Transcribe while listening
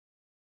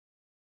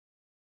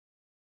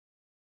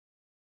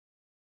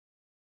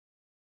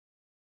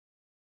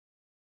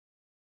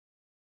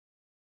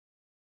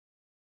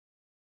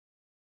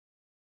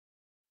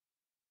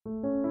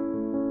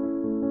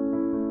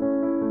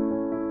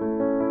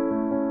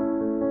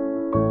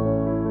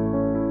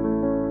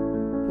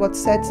What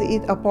sets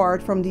it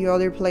apart from the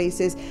other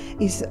places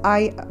is,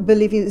 I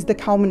believe, is the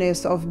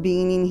calmness of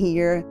being in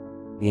here.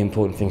 The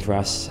important thing for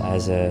us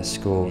as a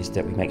school is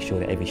that we make sure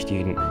that every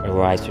student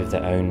arrives with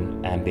their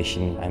own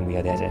ambition, and we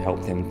are there to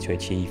help them to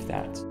achieve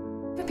that.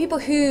 For people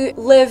who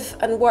live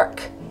and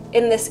work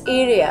in this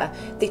area,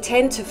 they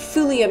tend to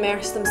fully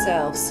immerse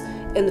themselves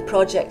in the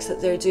projects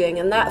that they're doing,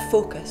 and that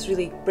focus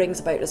really brings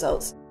about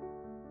results.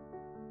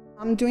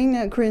 I'm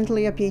doing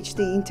currently a PhD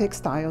in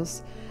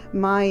textiles.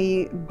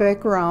 My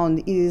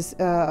background is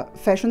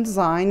fashion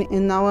design,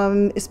 and now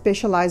I'm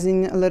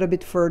specializing a little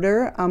bit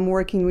further. I'm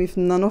working with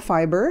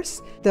nanofibers.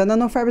 The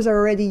nanofibers are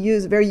already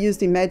very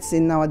used in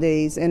medicine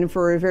nowadays and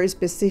for very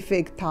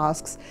specific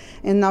tasks,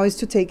 and now is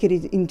to take it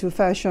into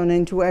fashion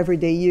and to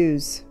everyday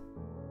use.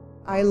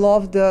 I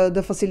love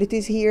the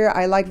facilities here.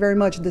 I like very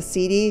much the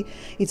city.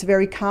 It's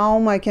very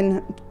calm. I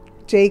can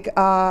take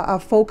a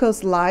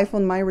focused life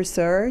on my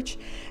research,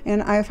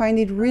 and I find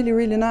it really,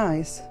 really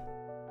nice.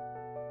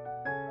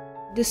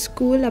 The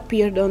school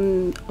appeared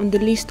on the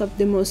list of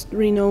the most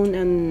renowned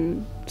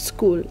and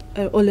school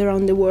all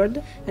around the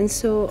world, and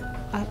so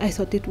I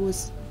thought it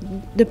was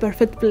the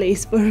perfect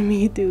place for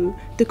me to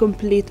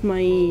complete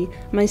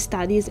my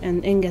studies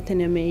and get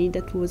an MA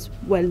that was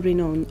well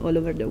renowned all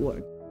over the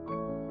world.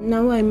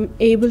 Now I'm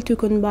able to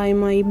combine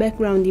my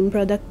background in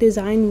product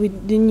design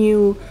with the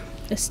new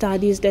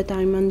studies that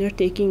I'm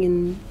undertaking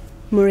in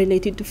more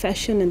related to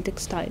fashion and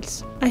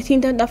textiles. I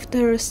think that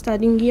after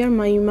studying here,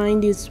 my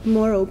mind is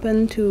more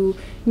open to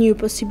new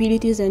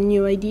possibilities and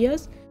new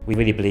ideas. We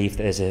really believe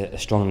that there's a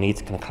strong need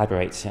to kind of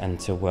collaborate and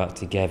to work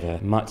together.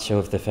 Much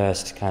of the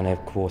first kind of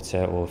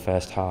quarter or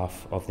first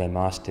half of their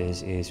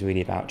masters is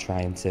really about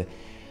trying to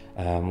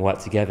work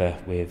together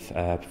with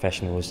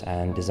professionals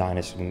and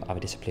designers from other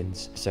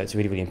disciplines. So it's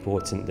really, really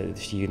important that the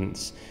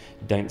students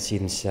don't see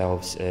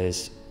themselves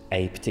as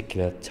a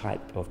particular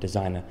type of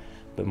designer,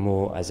 but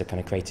more as a kind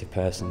of creative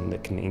person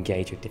that can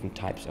engage with different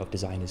types of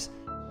designers.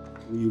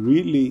 We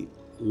really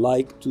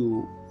like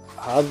to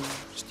have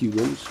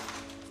students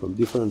from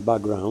different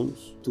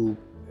backgrounds to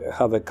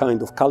have a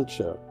kind of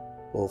culture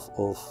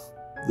of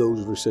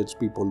those research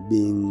people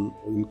being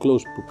in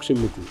close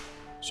proximity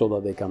so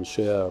that they can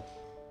share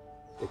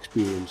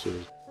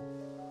experiences.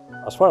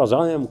 As far as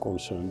I am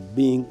concerned,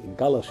 being in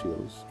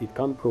Galashiels, it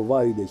can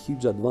provide a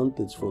huge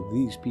advantage for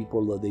these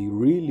people that they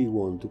really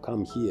want to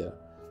come here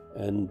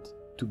and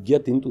to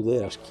get into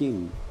their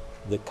skin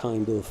the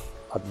kind of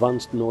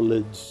advanced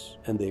knowledge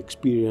and the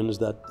experience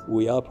that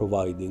we are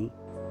providing.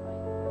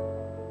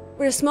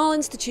 We're a small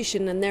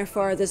institution, and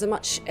therefore there's a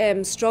much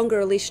stronger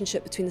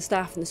relationship between the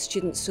staff and the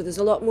students, so there's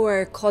a lot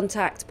more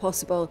contact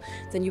possible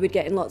than you would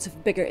get in lots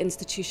of bigger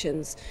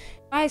institutions.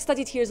 I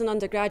studied here as an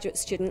undergraduate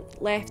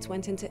student, left,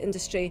 went into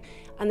industry,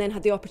 and then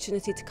had the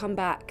opportunity to come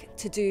back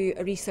to do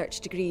a research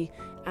degree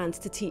and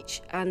to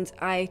teach, and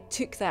I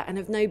took that and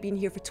have now been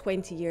here for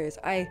 20 years.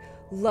 I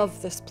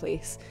love this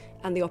place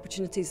and the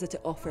opportunities that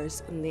it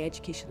offers and the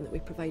education that we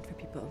provide for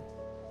people.